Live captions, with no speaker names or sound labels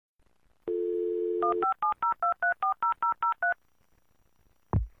Welcome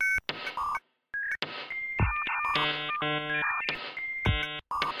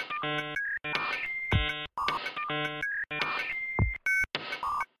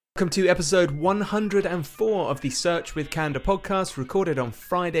to episode 104 of the Search with Candour podcast, recorded on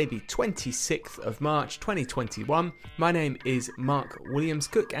Friday the 26th of March 2021. My name is Mark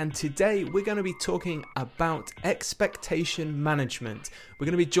Williams-Cook, and today we're going to be talking about expectation management. We're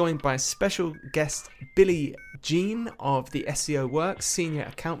going to be joined by a special guest, Billie Jean of the SEO Works, Senior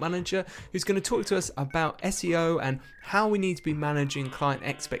Account Manager, who's going to talk to us about SEO and how we need to be managing client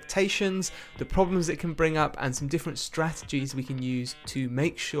expectations, the problems it can bring up, and some different strategies we can use to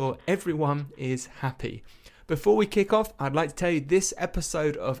make sure everyone is happy. Before we kick off, I'd like to tell you this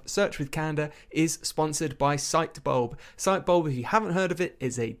episode of Search with Candour is sponsored by Sitebulb. Sitebulb, if you haven't heard of it,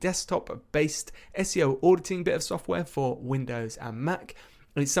 is a desktop-based SEO auditing bit of software for Windows and Mac.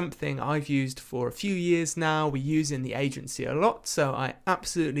 And it's something I've used for a few years now. We use in the agency a lot, so I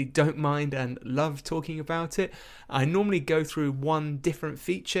absolutely don't mind and love talking about it. I normally go through one different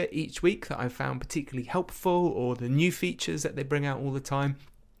feature each week that I found particularly helpful, or the new features that they bring out all the time.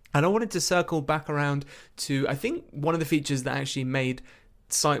 And I wanted to circle back around to, I think, one of the features that actually made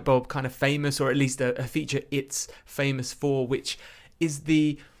Sitebulb kind of famous, or at least a feature it's famous for, which is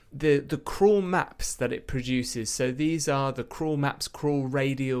the crawl maps that it produces. So these are the crawl maps, crawl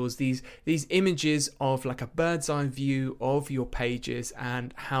radials, these images of like a bird's eye view of your pages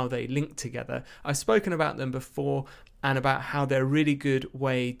and how they link together. I've spoken about them before, and about how they're a really good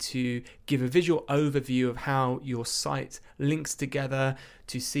way to give a visual overview of how your site links together,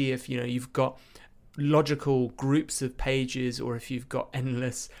 to see if you've got logical groups of pages, or if you've got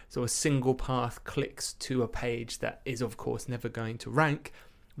endless sort of single path clicks to a page that is of course never going to rank.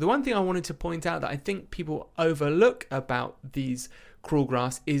 The one thing I wanted to point out that I think people overlook about these crawl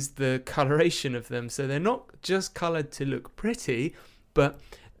graphs is the coloration of them. So they're not just colored to look pretty, but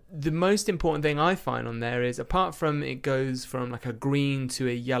the most important thing I find on there is, apart from it goes from like a green to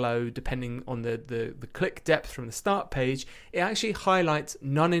a yellow depending on the click depth from the start page, it actually highlights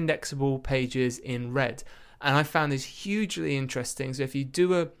non-indexable pages in red. And I found this hugely interesting. So if you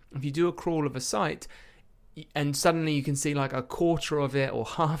do a crawl of a site, and suddenly you can see like a quarter of it or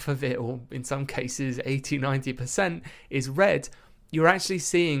half of it, or in some cases 80-90% is red, you're actually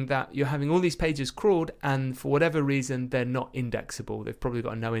seeing that you're having all these pages crawled, and for whatever reason they're not indexable. They've probably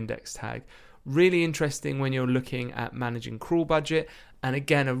got a no index tag. Really interesting when you're looking at managing crawl budget, and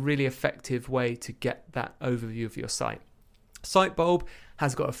again, a really effective way to get that overview of your site. Sitebulb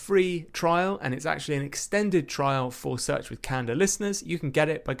has got a free trial, and it's actually an extended trial for Search with Candour listeners. You can get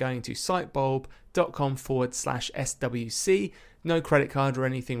it by going to sitebulb.com/SWC. No credit card or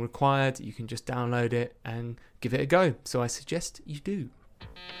anything required. You can just download it and give it a go. So I suggest you do.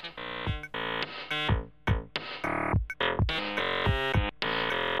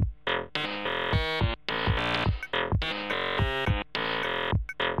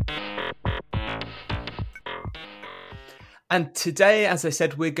 And today, as I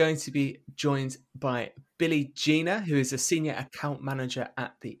said, we're going to be joined by Billie Jean, who is a Senior Account Manager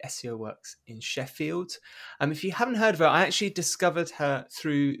at the SEO Works in Sheffield. If you haven't heard of her, I actually discovered her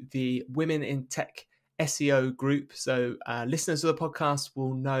through the Women in Tech SEO group. So listeners of the podcast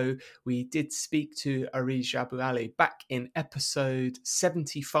will know we did speak to Arij Abu Ali back in episode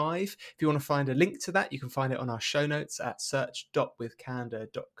 75. If you want to find a link to that, you can find it on our show notes at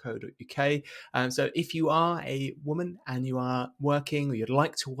search.withcandour.co.uk. So if you are a woman and you are working, or you'd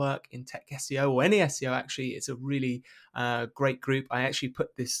like to work in tech SEO or any SEO, actually, it's a really great group. I actually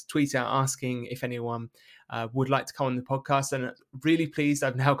put this tweet out asking if anyone would like to come on the podcast, and really pleased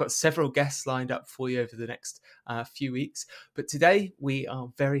I've now got several guests lined up for you over the next few weeks. But today we are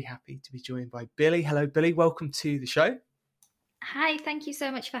very happy to be joined by Billie. Hello, Billie. Welcome to the show. Hi, thank you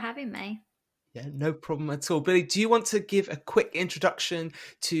so much for having me. Yeah, no problem at all. Billie, do you want to give a quick introduction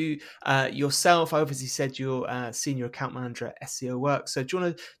to yourself? I obviously said you're Senior Account Manager at SEO Works. So do you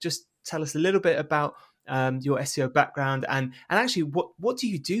want to just tell us a little bit about your SEO background, and actually what do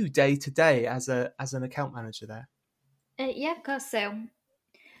you do day to day as an account manager there? Yeah, of course. So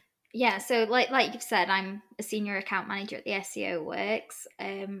like you've said, I'm a Senior Account Manager at the SEO Works.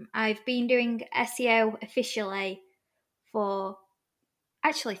 I've been doing SEO officially for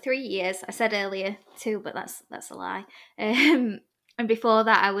actually 3 years. I said earlier 2, but that's a lie. And before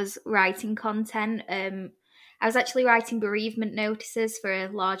that, I was writing content. I was actually writing bereavement notices for a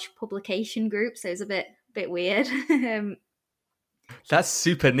large publication group, so it was a bit weird. That's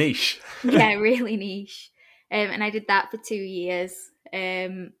super niche. Yeah, really niche. And I did that for 2 years.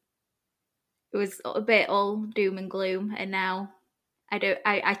 It was a bit all doom and gloom, and now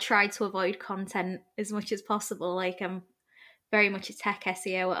I try to avoid content as much as possible. Like, I'm very much a tech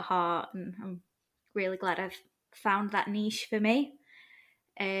SEO at heart, and I'm really glad I've found that niche for me.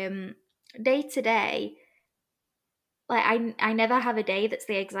 Day to day, like I never have a day that's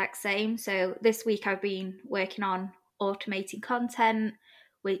the exact same. So this week I've been working on automating content,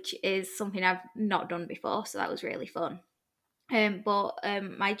 which is something I've not done before. So that was really fun. But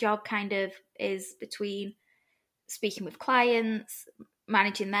my job kind of is between speaking with clients,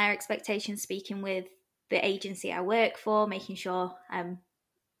 managing their expectations, speaking with the agency I work for, making sure I'm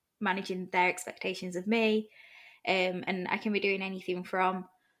managing their expectations of me. And I can be doing anything from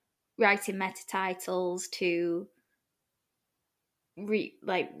writing meta titles to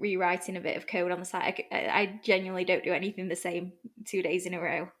rewriting a bit of code on the site. I genuinely don't do anything the same 2 days in a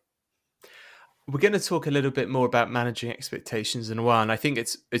row. We're going to talk a little bit more about managing expectations in a while, and I think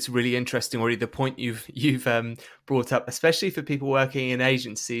it's really interesting. Already, the point you've brought up, especially for people working in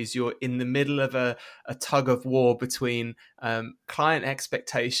agencies, you're in the middle of a tug of war between client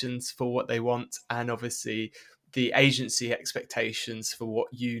expectations for what they want, and obviously the agency expectations for what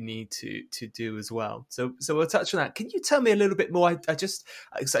you need to do as well. So we'll touch on that. Can you tell me a little bit more? I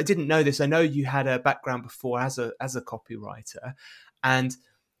didn't know this. I know you had a background before as a copywriter, and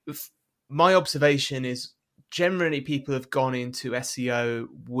my observation is generally people have gone into SEO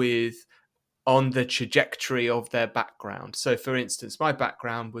with on the trajectory of their background. So for instance, my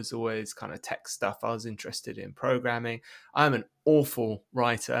background was always kind of tech stuff. I was interested in programming. I'm an awful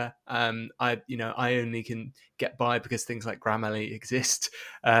writer. I only can get by because things like Grammarly exist.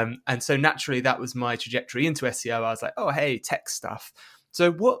 And so naturally that was my trajectory into SEO. I was like, oh, hey, tech stuff.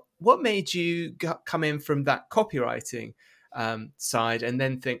 So what made you come in from that copywriting side and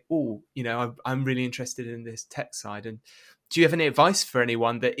then think, oh, I'm really interested in this tech side? And do you have any advice for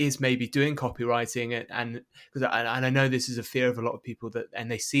anyone that is maybe doing copywriting and I know this is a fear of a lot of people and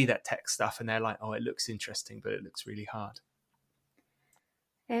they see that tech stuff and they're like, oh, it looks interesting, but it looks really hard.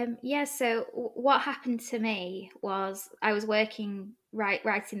 So what happened to me was I was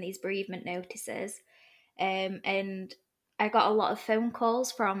writing these bereavement notices, and I got a lot of phone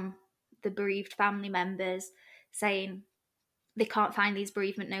calls from the bereaved family members saying they can't find these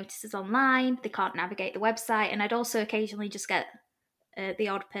bereavement notices online, they can't navigate the website. And I'd also occasionally just get the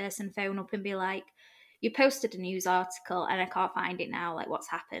odd person phone up and be like, you posted a news article and I can't find it now, like what's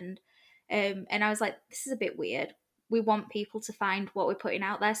happened? And I was like, this is a bit weird. We want people to find what we're putting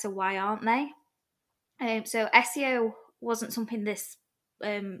out there, so why aren't they? So SEO wasn't something this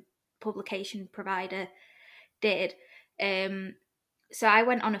publication provider did. So I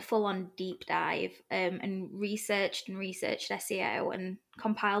went on a full-on deep dive and researched SEO and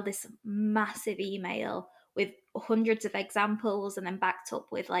compiled this massive email with hundreds of examples and then backed up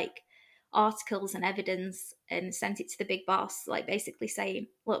with like articles and evidence and sent it to the big boss, like basically saying,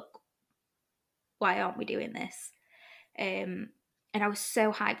 look, why aren't we doing this? And I was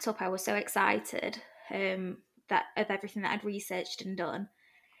so hyped up. I was so excited that of everything that I'd researched and done.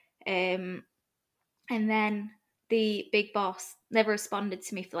 And then the big boss never responded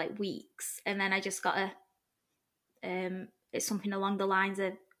to me for like weeks, and then I just got it's something along the lines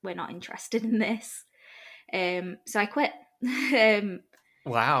of, we're not interested in this. So I quit.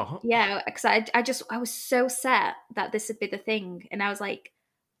 Wow. Yeah, because I was so set that this would be the thing, and I was like,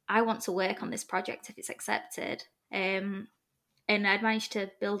 I want to work on this project if it's accepted. And I'd managed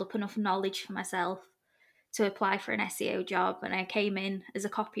to build up enough knowledge for myself to apply for an SEO job, and I came in as a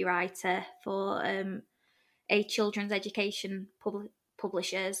copywriter for a children's education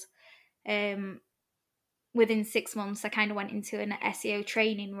publishers. Within 6 months, I kind of went into an SEO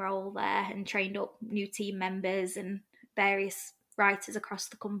training role there and trained up new team members and various writers across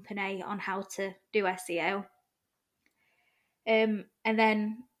the company on how to do SEO. And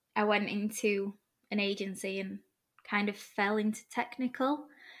then I went into an agency and kind of fell into technical.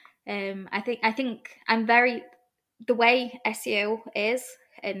 I think I'm very, the way SEO is,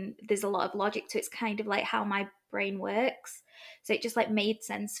 and there's a lot of logic to it, it's kind of like how my brain works. So it just like made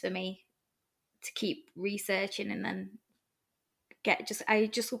sense for me to keep researching and then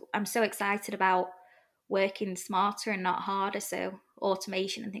I'm so excited about working smarter and not harder. So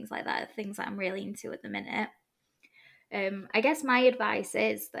automation and things like that are things that I'm really into at the minute. I guess my advice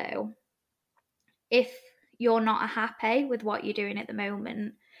is, though, if you're not happy with what you're doing at the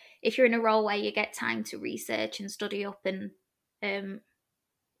moment, if you're in a role where you get time to research and study up and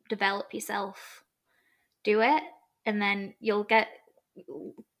develop yourself, do it, and then you'll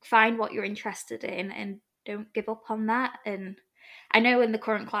find what you're interested in and don't give up on that. And I know in the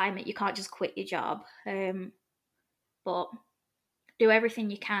current climate you can't just quit your job, but do everything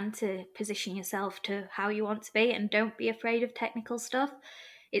you can to position yourself to how you want to be, and don't be afraid of technical stuff.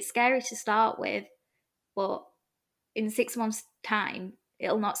 It's scary to start with, but in 6 months' time,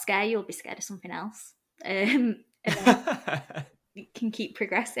 it'll not scare you. You'll be scared of something else. And then you can keep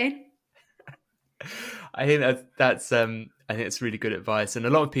progressing. I think that's I think it's really good advice, and a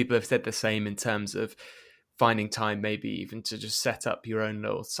lot of people have said the same in terms of finding time, maybe even to just set up your own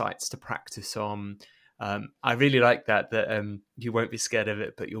little sites to practice on. I really like that you won't be scared of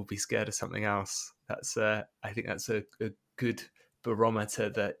it, but you'll be scared of something else. That's I think that's a good barometer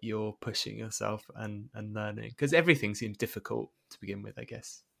that you're pushing yourself and learning, because everything seems difficult to begin with, I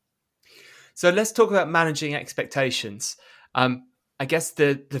guess. So let's talk about managing expectations. I guess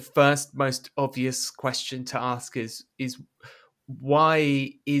the first most obvious question to ask is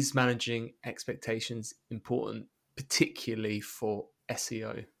why is managing expectations important, particularly for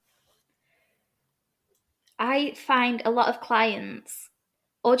SEO? I find a lot of clients,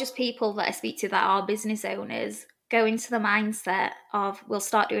 or just people that I speak to that are business owners, go into the mindset of we'll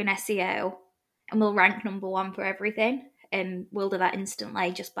start doing SEO and we'll rank number one for everything, and we'll do that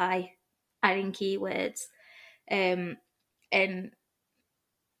instantly just by adding keywords. And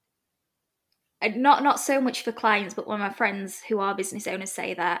not so much for clients, but when my friends who are business owners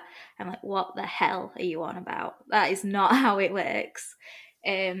say that, I'm like, what the hell are you on about? That is not how it works.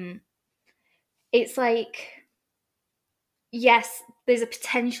 It's like, yes, there's a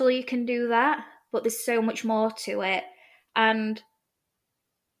potential you can do that, but there's so much more to it. And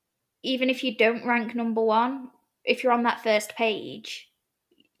even if you don't rank number one, if you're on that first page,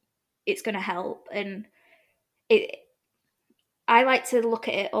 it's going to help. And I like to look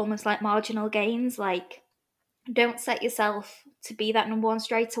at it almost like marginal gains. Like, don't set yourself to be that number one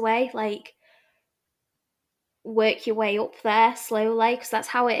straight away. Like, work your way up there slowly, because that's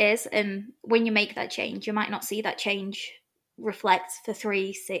how it is. And when you make that change, you might not see that change reflect for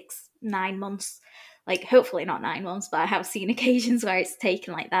 3, 6, 9 months. Like, hopefully not 9 months, but I have seen occasions where it's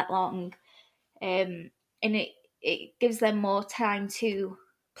taken like that long. And it gives them more time to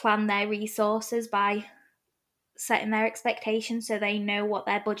plan their resources by setting their expectations, so they know what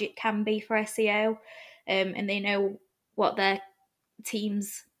their budget can be for SEO, and they know what their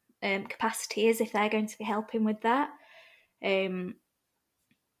team's capacity is if they're going to be helping with that. And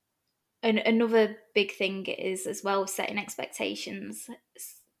another big thing is, as well, setting expectations.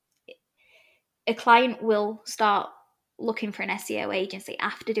 A client will start looking for an SEO agency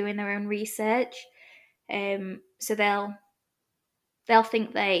after doing their own research. So they'll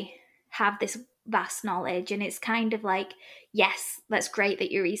think they have this vast knowledge, and it's kind of like, yes, that's great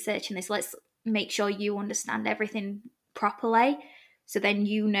that you're researching this. Let's make sure you understand everything properly, so then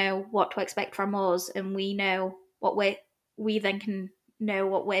you know what to expect from us, and we know what we then can know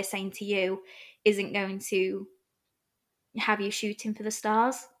what we're saying to you isn't going to have you shooting for the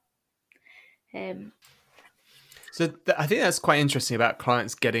stars. So I think that's quite interesting about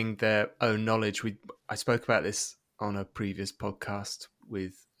clients getting their own knowledge. I spoke about this on a previous podcast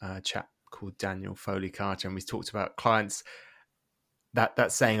with a chap called Daniel Foley Carter, and we talked about clients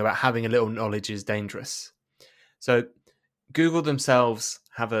that saying about having a little knowledge is dangerous. So Google themselves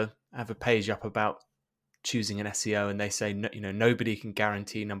have a page up about choosing an SEO, and they say, nobody can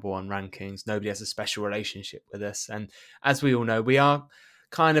guarantee number one rankings. Nobody has a special relationship with us. And as we all know, we are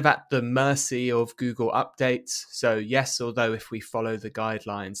kind of at the mercy of Google updates. So yes, although if we follow the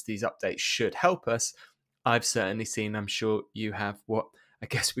guidelines, these updates should help us, I've certainly seen, I'm sure you have, what I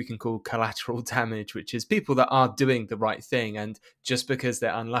guess we can call collateral damage, which is people that are doing the right thing, and just because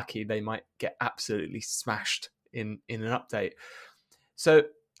they're unlucky, they might get absolutely smashed in an update. So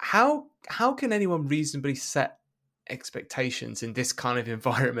how can anyone reasonably set expectations in this kind of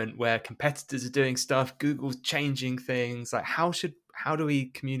environment where competitors are doing stuff, Google's changing things? Like, how do we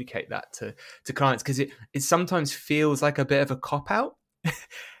communicate that to clients? Because it sometimes feels like a bit of a cop-out.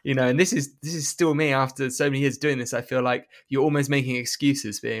 And this is still me after so many years doing this. I feel like you're almost making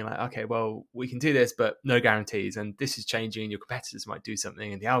excuses, being like, okay, well, we can do this, but no guarantees, and this is changing, your competitors might do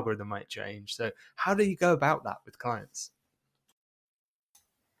something and the algorithm might change. So how do you go about that with clients?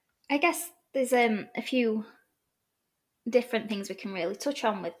 I guess there's a few different things we can really touch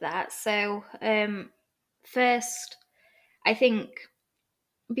on with that. So first, I think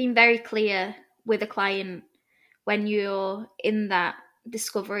being very clear with a client when you're in that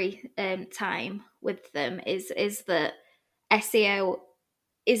discovery time with them is that SEO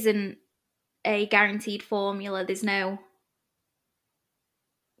isn't a guaranteed formula. There's no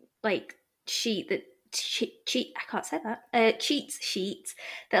like sheet that I can't say that cheat sheet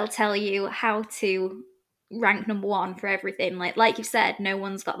that'll tell you how to rank number one for everything. Like you've said, no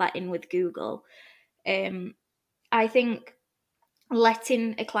one's got that in with Google. I think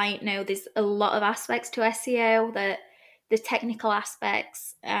letting a client know there's a lot of aspects to SEO, that the technical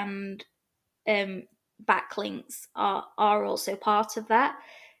aspects and backlinks are also part of that.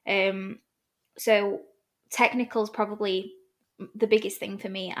 So technical is probably the biggest thing for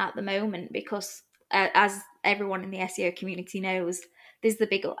me at the moment, because as everyone in the SEO community knows, there's the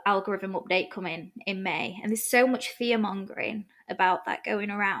big algorithm update coming in May, and there's so much fear mongering about that going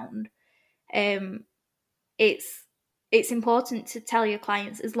around. It's important to tell your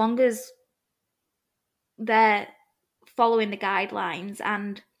clients, as long as they're following the guidelines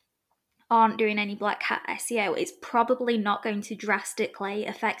and aren't doing any black hat SEO, it's probably not going to drastically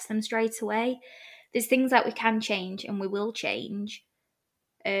affect them straight away. There's things that we can change and we will change,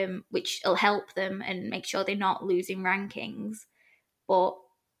 which will help them and make sure they're not losing rankings. But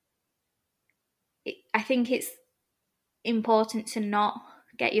I think it's important to not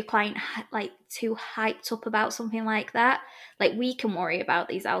get your client like too hyped up about something like that. Like, we can worry about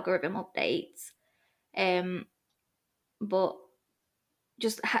these algorithm updates, but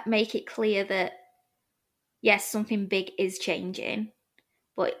just make it clear that yes, something big is changing,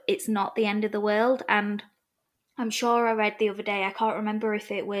 but it's not the end of the world. And I'm sure I read the other day, I can't remember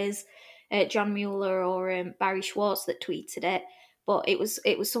if it was John Mueller or Barry Schwartz that tweeted it, but it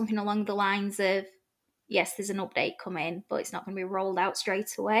was something along the lines of, yes, there's an update coming, but it's not going to be rolled out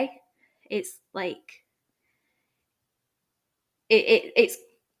straight away. It's like it's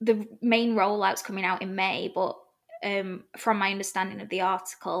the main rollout's coming out in May, but from my understanding of the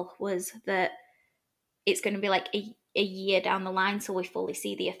article was that it's going to be like a year down the line till we fully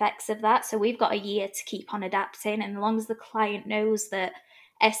see the effects of that. So we've got a year to keep on adapting, and as long as the client knows that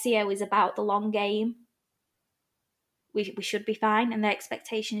SEO is about the long game, we should be fine, and the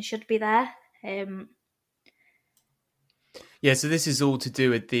expectations should be there. Yeah, so this is all to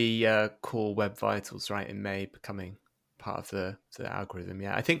do with the core web vitals, right? In May becoming part of the algorithm.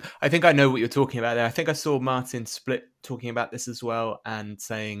 Yeah, I think I know what you're talking about there. I think I saw Martin Split talking about this as well, and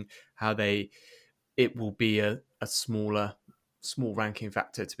saying how it will be a small ranking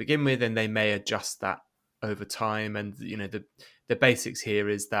factor to begin with, and they may adjust that over time. And the basics here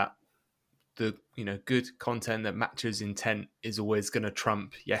is that the good content that matches intent is always going to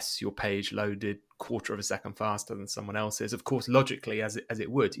trump, yes, your page loaded quarter of a second faster than someone else's. Of course, logically, as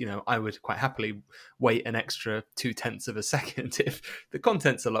it would, I would quite happily wait an extra 0.2 of a second if the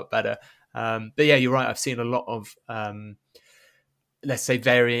content's a lot better. But yeah, you're right. I've seen a lot of let's say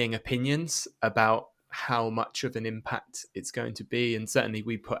varying opinions about how much of an impact it's going to be. And certainly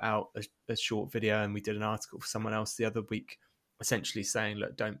we put out a short video, and we did an article for someone else the other week essentially saying,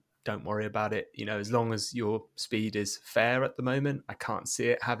 look, don't worry about it. As long as your speed is fair at the moment, I can't see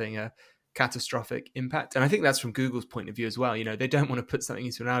it having a catastrophic impact. And I think that's from Google's point of view as well. They don't want to put something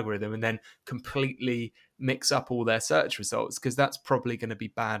into an algorithm and then completely mix up all their search results, because that's probably going to be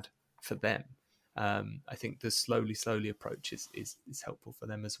bad for them. I think the slowly approach is helpful for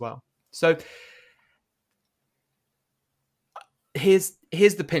them as well. So here's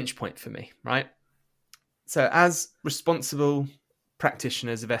the pinch point for me, right? So as responsible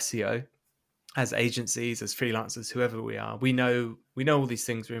practitioners of SEO, as agencies, as freelancers, whoever we are, we know all these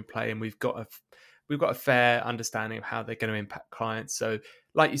things are in play, and we've got a fair understanding of how they're going to impact clients. So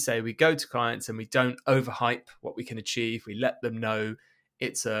like you say, we go to clients and we don't overhype what we can achieve. We let them know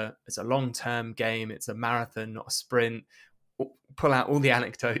it's a long-term game. It's a marathon, not a sprint. Pull out all the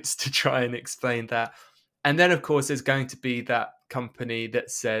anecdotes to try and explain that. And then, of course, there's going to be that company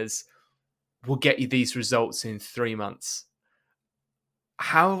that says, we'll get you these results in 3 months.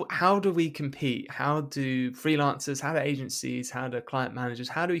 How do we compete? How do freelancers, how do agencies, how do client managers,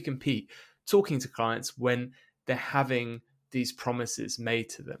 how do we compete talking to clients when they're having these promises made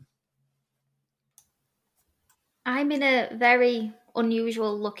to them? I'm in a very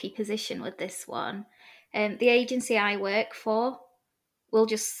unusual, lucky position with this one. The agency I work for will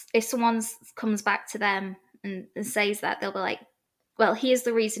just, if someone comes back to them and says that, they'll be like, well, here's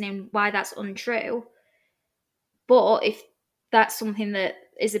the reasoning why that's untrue. But if that's something that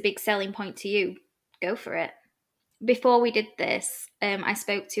is a big selling point to you, go for it. Before we did this, I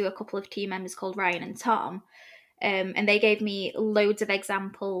spoke to a couple of team members called Ryan and Tom, and they gave me loads of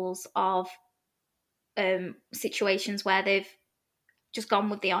examples of situations where they've just gone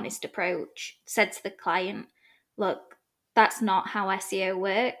with the honest approach, said to the client, look, that's not how SEO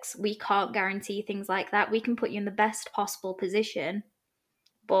works. We can't guarantee things like that. We can put you in the best possible position,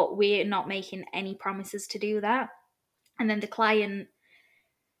 but we're not making any promises to do that. And then the client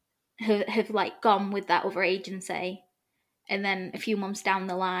have like gone with that other agency, and then a few months down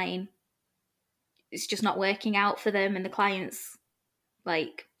the line, it's just not working out for them, and the clients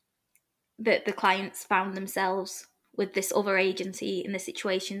like the clients found themselves with this other agency in the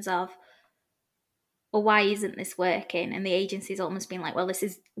situations of, well, why isn't this working? And the agency's almost been like, well, this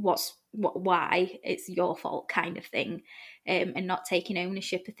is why it's your fault kind of thing, and not taking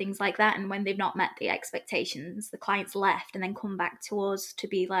ownership of things like that. And when they've not met the expectations, the client's left and then come back to us to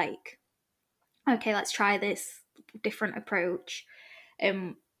be like, okay, let's try this different approach.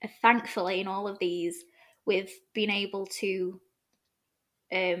 Thankfully, in all of these, we've been able to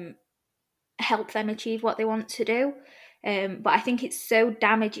help them achieve what they want to do. But I think it's so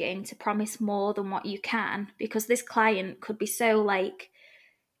damaging to promise more than what you can, because this client could be so like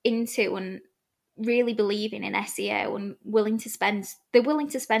into and really believing in SEO and they're willing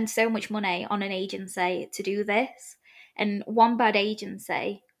to spend so much money on an agency to do this. And one bad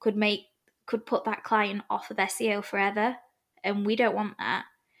agency could put that client off of SEO forever. And we don't want that.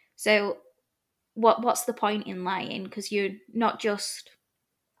 So what's the point in lying? Because you're not just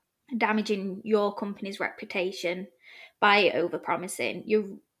damaging your company's reputation by overpromising, you're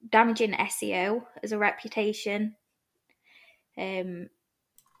damaging SEO as a reputation. Yeah,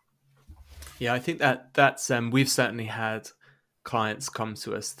 I think that's we've certainly had clients come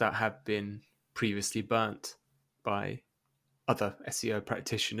to us that have been previously burnt by other SEO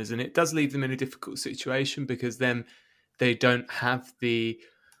practitioners, and it does leave them in a difficult situation, because then they don't have the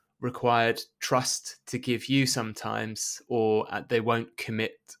required trust to give you sometimes, or they won't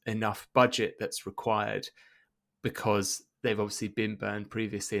commit enough budget that's required because they've obviously been burned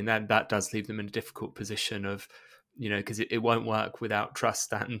previously, and that does leave them in a difficult position of, because it won't work without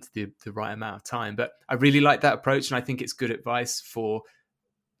trust and the right amount of time. But I really like that approach, and I think it's good advice for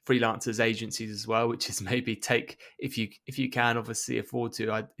freelancers, agencies as well, which is maybe take, if you can obviously afford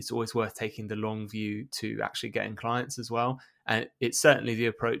to, it's always worth taking the long view to actually getting clients as well. And it's certainly the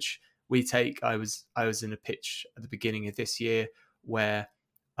approach we take. I was in a pitch at the beginning of this year where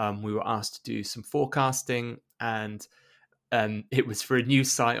we were asked to do some forecasting, and it was for a new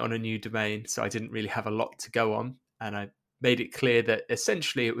site on a new domain, so I didn't really have a lot to go on, and I made it clear that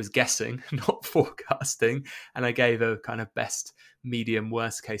essentially it was guessing, not forecasting, and I gave a kind of best, medium,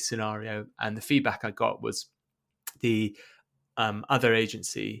 worst case scenario. And the feedback I got was the other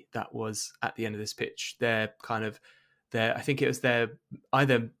agency that was at the end of this pitch, I think it was their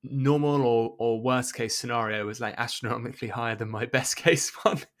either normal or worst case scenario was like astronomically higher than my best case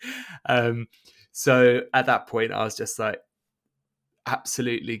one. So at that point I was just like,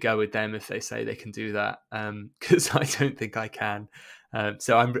 absolutely go with them if they say they can do that, because I don't think I can.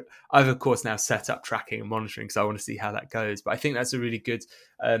 So I've of course now set up tracking and monitoring, because I want to see how that goes. But I think that's a really good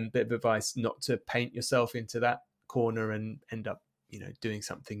bit of advice, not to paint yourself into that corner and end up doing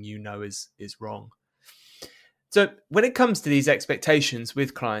something is wrong. So when it comes to these expectations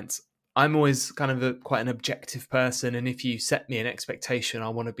with clients, I'm always kind of quite an objective person, and if you set me an expectation, I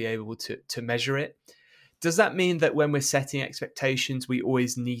want to be able to measure it. Does that mean that when we're setting expectations, we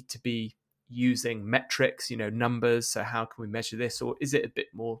always need to be using metrics, numbers? So how can we measure this? Or is it a bit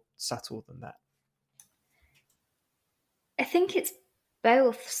more subtle than that? I think it's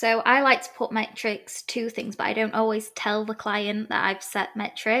both. So I like to put metrics to things, but I don't always tell the client that I've set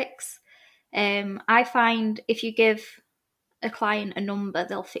metrics. I find if you give a client a number,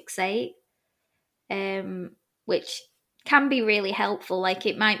 they'll fixate, which can be really helpful. Like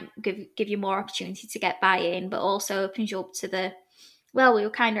it might give you more opportunity to get buy-in, but also opens you up to well, we were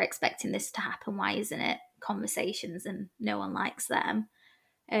kind of expecting this to happen, why isn't it? Conversations, and no one likes them.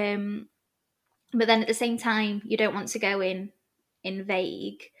 But then at the same time, you don't want to go in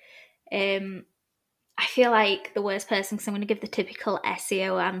vague. I feel like the worst person, because I'm going to give the typical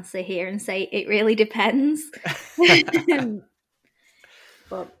SEO answer here and say it really depends.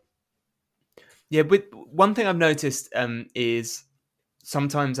 But yeah, with one thing I've noticed is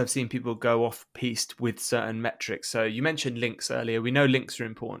sometimes I've seen people go off piste with certain metrics. So you mentioned links earlier. We know links are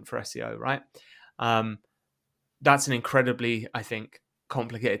important for SEO, right? That's an incredibly, I think,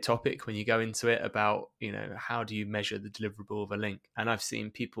 complicated topic when you go into it about, how do you measure the deliverable of a link? And I've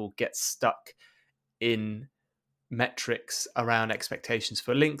seen people get stuck in metrics around expectations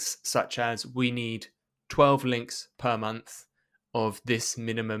for links, such as we need 12 links per month of this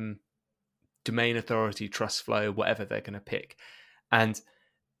minimum domain authority, trust flow, whatever they're going to pick. And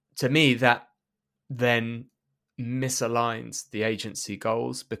to me, that then misaligns the agency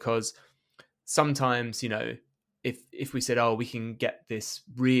goals, because sometimes, if we said, oh, we can get this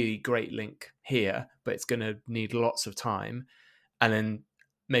really great link here, but it's going to need lots of time, and then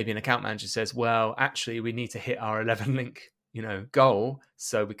maybe an account manager says, well, actually, we need to hit our 11 link, goal,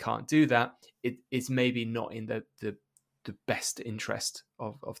 so we can't do that. It's maybe not in the best interest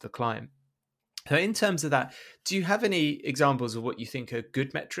of the client. So in terms of that, do you have any examples of what you think are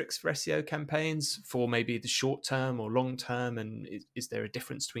good metrics for SEO campaigns for maybe the short term or long term? And is there a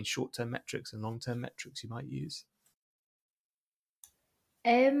difference between short term metrics and long term metrics you might use?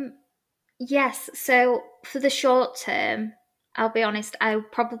 Yes. So for the short term, I'll be honest, I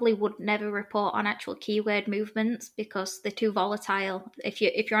probably would never report on actual keyword movements because they're too volatile. If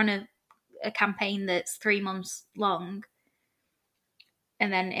you're on a campaign that's 3 months long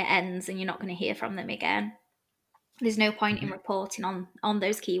and then it ends and you're not going to hear from them again, there's no point in reporting on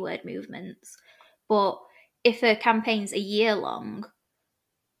those keyword movements. But if a campaign's a year long,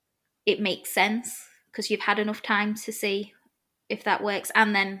 it makes sense because you've had enough time to see if that works,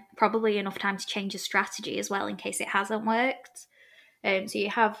 and then probably enough time to change your strategy as well in case it hasn't worked. So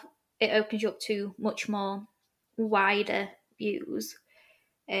it opens you up to much more wider views.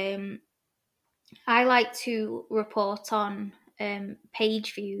 I like to report on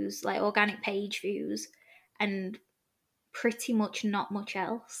page views, like organic page views, and pretty much not much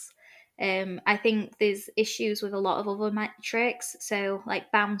else. I think there's issues with a lot of other metrics. So, like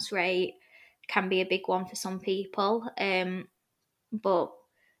bounce rate can be a big one for some people. But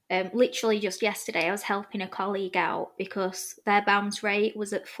literally just yesterday, I was helping a colleague out because their bounce rate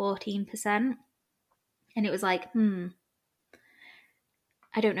was at 14%. And it was like, I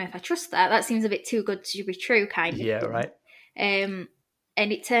don't know if I trust that. That seems a bit too good to be true, kind of. Yeah, right. And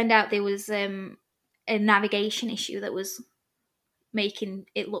it turned out there was a navigation issue that was making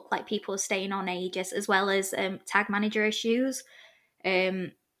it look like people are staying on ages, as well as tag manager issues.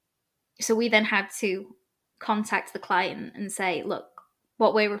 So we then had to contact the client and say, look,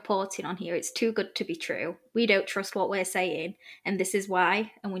 what we're reporting on here, it's too good to be true. We don't trust what we're saying, and this is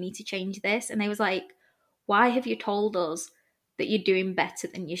why, and we need to change this. And they was like, why have you told us that you're doing better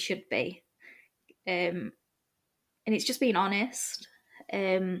than you should be? And it's just being honest.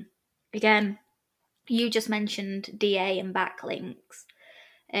 Again, you just mentioned DA and backlinks.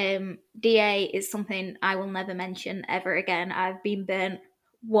 DA is something I will never mention ever again. I've been burnt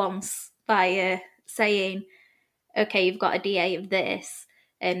once by saying, okay, you've got a DA of this,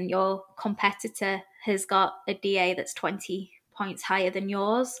 and your competitor has got a DA that's 20 points higher than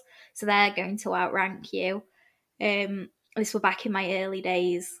yours, so they're going to outrank you. This were back in my early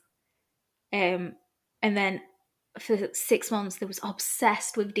days. And then for 6 months, they was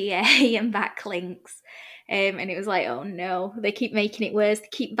obsessed with DA and backlinks. And it was like, oh no, they keep making it worse. They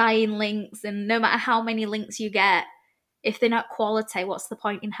keep buying links, and no matter how many links you get, if they're not quality, what's the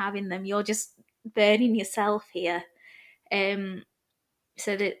point in having them? You're just burning yourself here.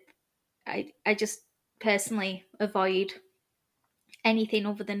 So that I just personally avoid anything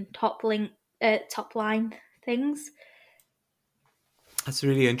other than top line things. That's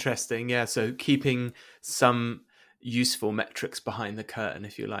really interesting. Yeah. So keeping some useful metrics behind the curtain,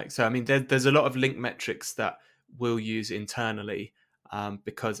 if you like. So, I mean, there's a lot of link metrics that we'll use internally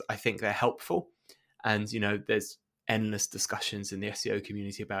because I think they're helpful. And, there's endless discussions in the SEO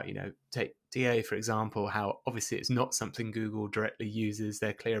community about, take DA, for example, how obviously it's not something Google directly uses.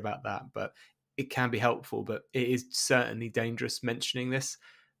 They're clear about that, but it can be helpful. But it is certainly dangerous mentioning this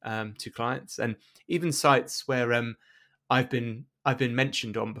to clients, and even sites where I've been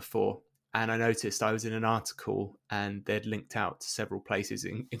mentioned on before, and I noticed I was in an article and they'd linked out to several places,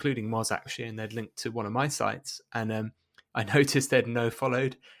 including Moz actually, and they'd linked to one of my sites, and I noticed they'd no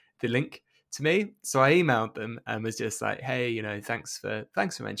followed the link to me, so I emailed them and was just like, hey, thanks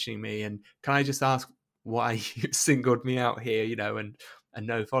for mentioning me, and can I just ask why you singled me out here, and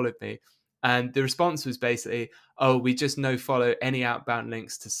no followed me. And the response was basically, oh, we just no follow any outbound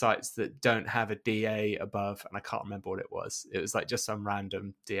links to sites that don't have a DA above. And I can't remember what it was. It was like just some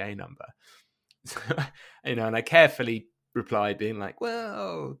random DA number. And I carefully replied being like,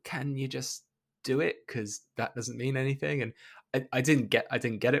 well, can you just do it? Because that doesn't mean anything. And I didn't get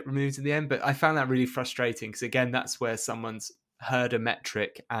it removed in the end, but I found that really frustrating because, again, that's where someone's heard a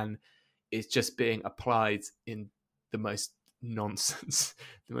metric and it's just being applied in the most nonsense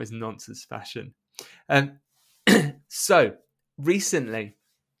fashion. So recently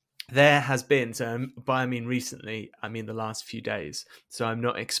there has been, by I mean recently, I mean the last few days, so I'm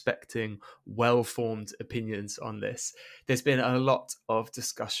not expecting well-formed opinions on this. There's been a lot of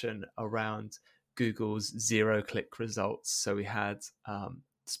discussion around Google's zero-click results. So we had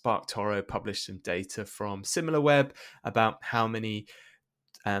SparkToro published some data from SimilarWeb about how many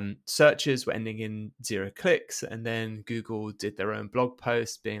searches were ending in 0 clicks, and then Google did their own blog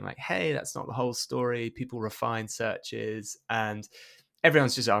post being like, hey, that's not the whole story, people refine searches, and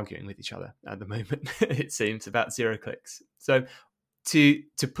everyone's just arguing with each other at the moment. It seems about 0 clicks. So to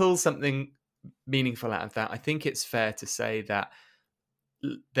pull something meaningful out of that, I think it's fair to say that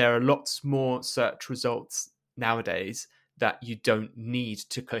there are lots more search results nowadays that you don't need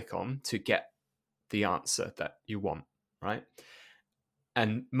to click on to get the answer that you want, right?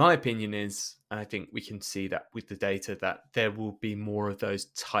 And my opinion is, and I think we can see that with the data, that there will be more of those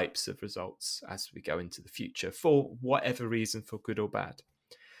types of results as we go into the future for whatever reason, for good or bad.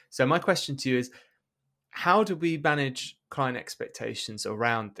 So my question to you is, how do we manage client expectations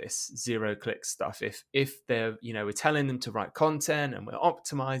around this zero click stuff? If they're, we're telling them to write content and we're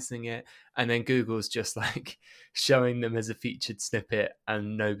optimizing it, and then Google's just like showing them as a featured snippet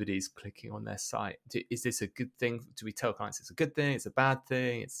and nobody's clicking on their site. Is this a good thing? Do we tell clients it's a good thing? It's a bad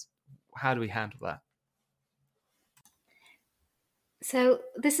thing? How do we handle that? So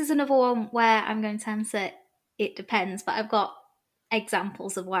this is another one where I'm going to answer it depends, but I've got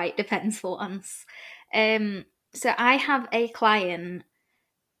examples of why it depends for once. So I have a client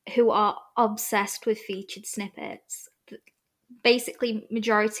who are obsessed with featured snippets. Basically,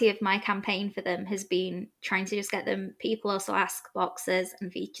 majority of my campaign for them has been trying to just get them people also ask boxes and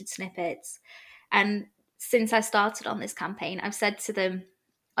featured snippets. And since I started on this campaign, I've said to them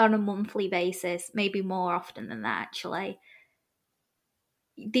on a monthly basis, maybe more often than that actually,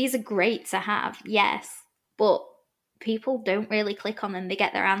 these are great to have, yes, but people don't really click on them. They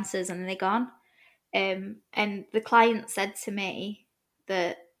get their answers and they're gone. And the client said to me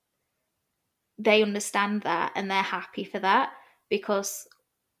that they understand that and they're happy for that, because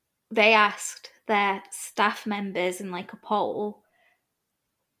they asked their staff members in like a poll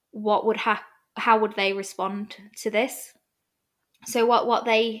how would they respond to this. So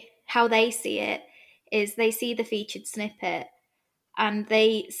how they see it is they see the featured snippet and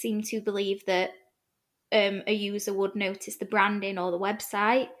they seem to believe that a user would notice the branding or the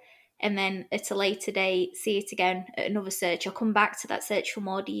website, and then at a later date see it again at another search, or come back to that search for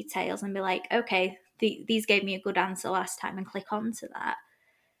more details and be like, okay, these gave me a good answer last time, and click onto that.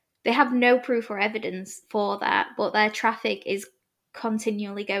 They have no proof or evidence for that, but their traffic is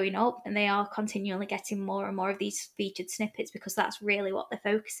continually going up and they are continually getting more and more of these featured snippets because that's really what they're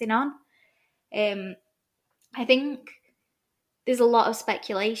focusing on. I think there's a lot of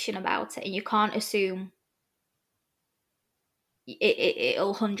speculation about it, and you can't assume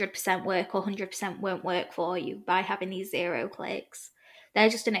it'll 100% work or 100% won't work for you by having these zero clicks. They're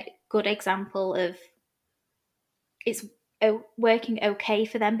just a good example of it's working okay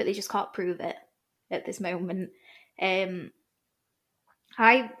for them, but they just can't prove it at this moment.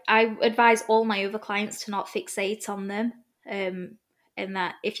 I advise all my other clients to not fixate on them, and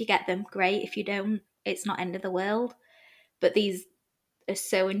that if you get them, great. If you don't, it's not end of the world. But these are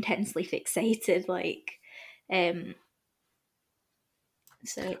so intensely fixated, like,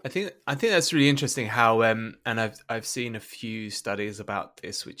 so I think that's really interesting how and I've seen a few studies about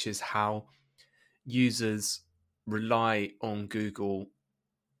this, which is how users rely on Google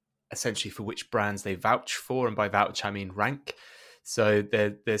essentially for which brands they vouch for, and by vouch I mean rank. So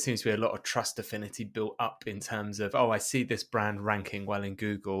there seems to be a lot of trust affinity built up in terms of, oh, I see this brand ranking well in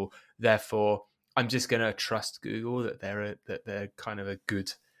Google, therefore I'm just going to trust Google that they're kind of a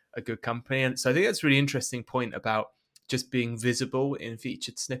good company. And so I think that's a really interesting point about just being visible in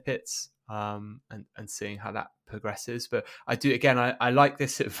featured snippets, and seeing how that progresses. But I like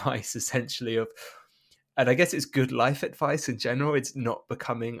this advice essentially of, and I guess it's good life advice in general. It's not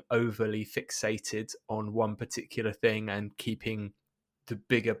becoming overly fixated on one particular thing and keeping the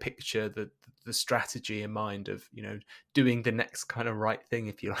bigger picture, the strategy in mind of, doing the next kind of right thing,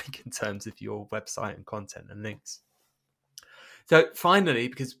 if you like, in terms of your website and content and links. So finally,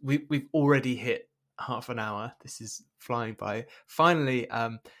 because we've already hit half an hour, this is flying by. Finally,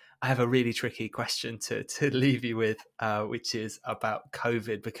 I have a really tricky question to leave you with, which is about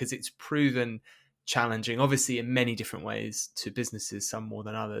COVID, because it's proven challenging, obviously, in many different ways to businesses, some more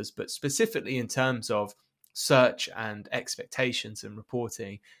than others, but specifically in terms of search and expectations and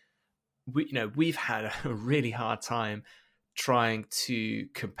reporting. We've had a really hard time trying to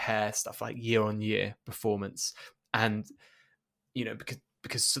compare stuff like year on year performance, and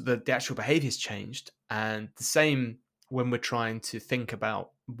because the actual behavior's changed, and the same when we're trying to think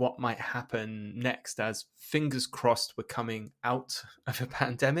about what might happen next, as fingers crossed we're coming out of a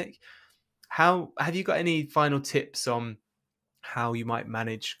pandemic. How have you got any final tips on how you might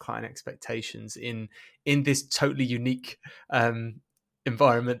manage client expectations in this totally unique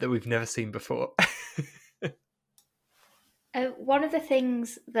environment that we've never seen before? One of the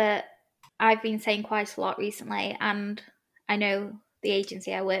things that I've been saying quite a lot recently, and I know the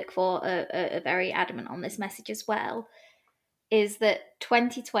agency I work for are very adamant on this message as well, is that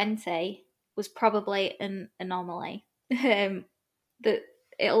 2020 was probably an anomaly. That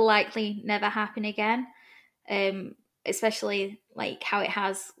it'll likely never happen again, especially like how it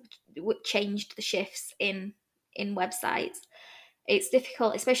has changed the shifts in websites. It's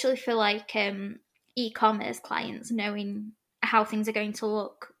difficult, especially for like e-commerce clients, knowing how things are going to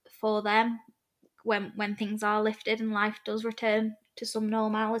look for them when things are lifted and life does return to some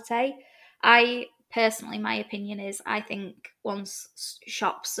normality. I personally, my opinion is, I think once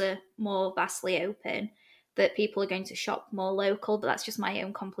shops are more vastly open, that people are going to shop more local, but that's just my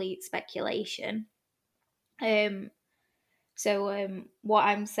own complete speculation. So what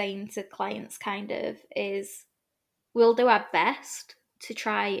I'm saying to clients kind of is, we'll do our best to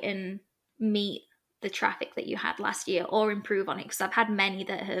try and meet the traffic that you had last year or improve on it, because I've had many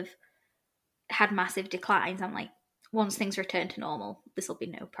that have had massive declines. I'm like, once things return to normal, this will be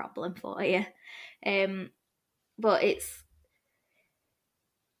no problem for you. But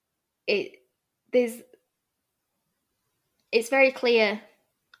it's very clear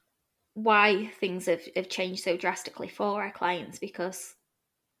why things have changed so drastically for our clients, because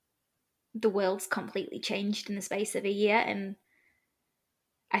the world's completely changed in the space of a year. And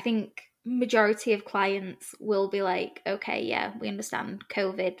I think majority of clients will be like, okay, yeah, we understand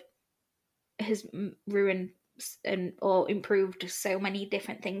COVID has ruined or improved so many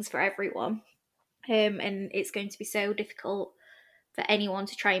different things for everyone, and it's going to be so difficult for anyone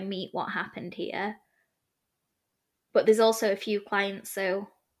to try and meet what happened here. But there's also a few clients. So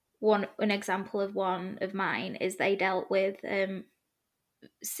an example of one of mine is they dealt with that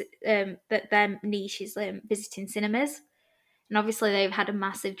their niche is visiting cinemas, and obviously they've had a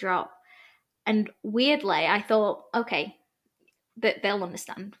massive drop. And weirdly, I thought, okay, that they'll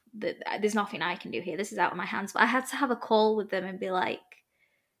understand that there's nothing I can do here. This is out of my hands. But I had to have a call with them and be like,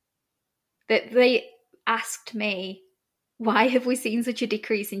 that they asked me, why have we seen such a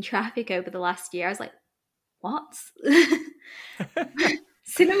decrease in traffic over the last year? I was like, what?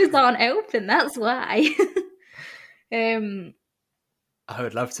 Cinemas aren't open, that's why. I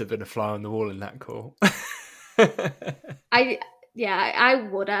would love to have been a fly on the wall in that call. I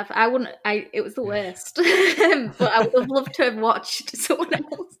would have. I wouldn't. It was the worst. But I would have loved to have watched someone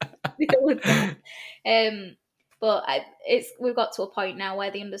else deal with that. But we've got to a point now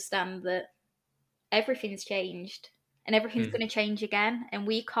where they understand that everything's changed and everything's going to change again, and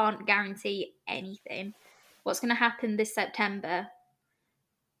we can't guarantee anything. What's going to happen this September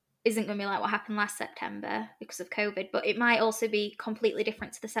isn't going to be like what happened last September because of COVID, but it might also be completely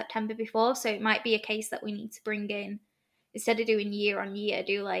different to the September before. So it might be a case that we need to bring in, instead of doing year on year,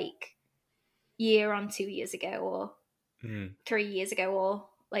 do like year on 2 years ago or 3 years ago, or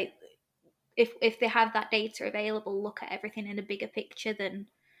like if they have that data available, look at everything in a bigger picture than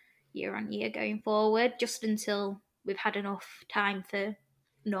year on year going forward, just until we've had enough time for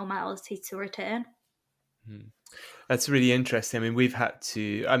normality to return. That's really interesting. I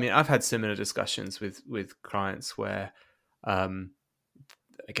mean, I've had similar discussions with clients where I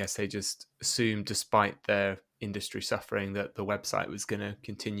guess they just assumed, despite their industry suffering, that the website was going to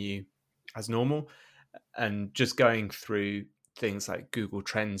continue as normal. And just going through things like Google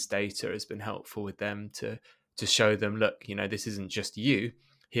Trends data has been helpful with them to show them, look, this isn't just you.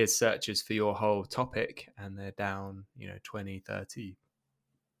 Here's searches for your whole topic, and they're down, 20, 30,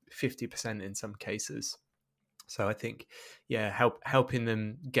 50% in some cases. So I think, helping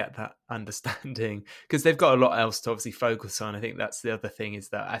them get that understanding, because they've got a lot else to obviously focus on. I think that's the other thing, is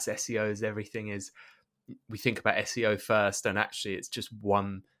that as SEOs, we think about SEO first, and actually it's just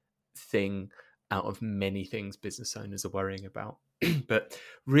one thing out of many things business owners are worrying about. But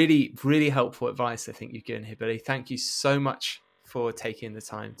really, really helpful advice I think you've given here, Billy. Thank you so much for taking the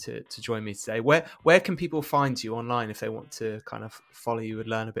time to join me today. Where can people find you online if they want to kind of follow you and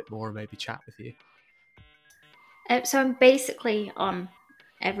learn a bit more and maybe chat with you? So I'm basically on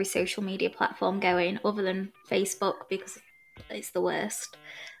every social media platform going, other than Facebook, because it's the worst.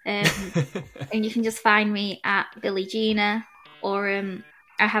 And you can just find me at Billy Gina, or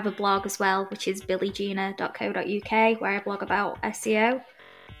I have a blog as well, which is billygina.co.uk, where I blog about SEO.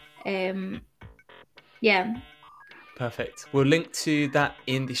 Perfect. We'll link to that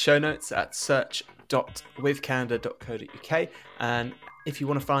in the show notes at search.withcandour.co.uk. And if you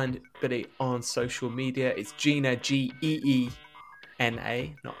want to find Billy on social media, it's Gina, Geena,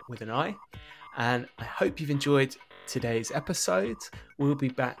 not with an I. And I hope you've enjoyed today's episode. We'll be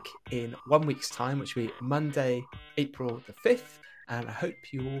back in 1 week's time, which will be Monday, April the 5th. And I hope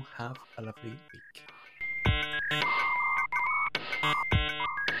you all have a lovely week.